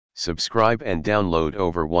Subscribe and download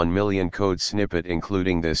over 1 million code snippet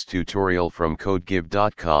including this tutorial from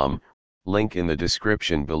codegive.com, link in the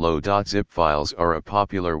description below. Zip files are a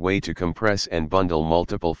popular way to compress and bundle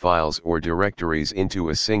multiple files or directories into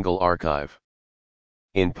a single archive.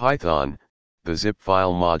 In Python, the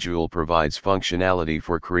zipfile module provides functionality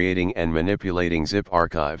for creating and manipulating zip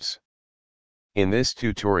archives. In this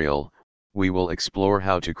tutorial, we will explore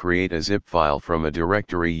how to create a zip file from a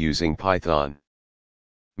directory using Python.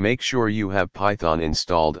 Make sure you have Python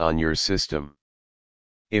installed on your system.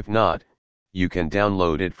 If not, you can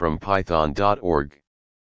download it from python.org.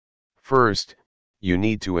 First, you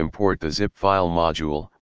need to import the zipfile module,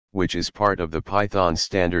 which is part of the Python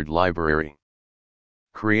standard library.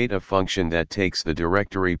 Create a function that takes the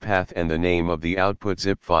directory path and the name of the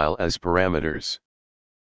output.zip file as parameters.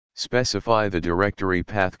 Specify the directory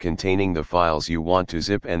path containing the files you want to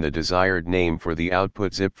zip and the desired name for the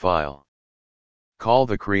output.zip file. Call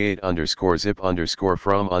the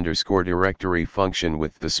create_zip_from_directory function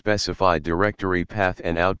with the specified directory path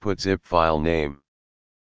and output.zip file name.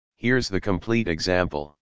 Here's the complete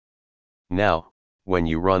example. Now, when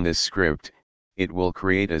you run this script, it will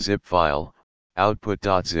create a zip file,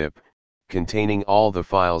 output.zip, containing all the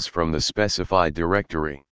files from the specified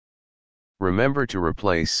directory. Remember to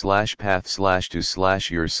replace /path/ to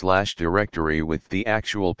 /your/ directory with the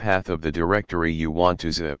actual path of the directory you want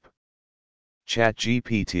to zip.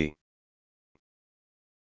 ChatGPT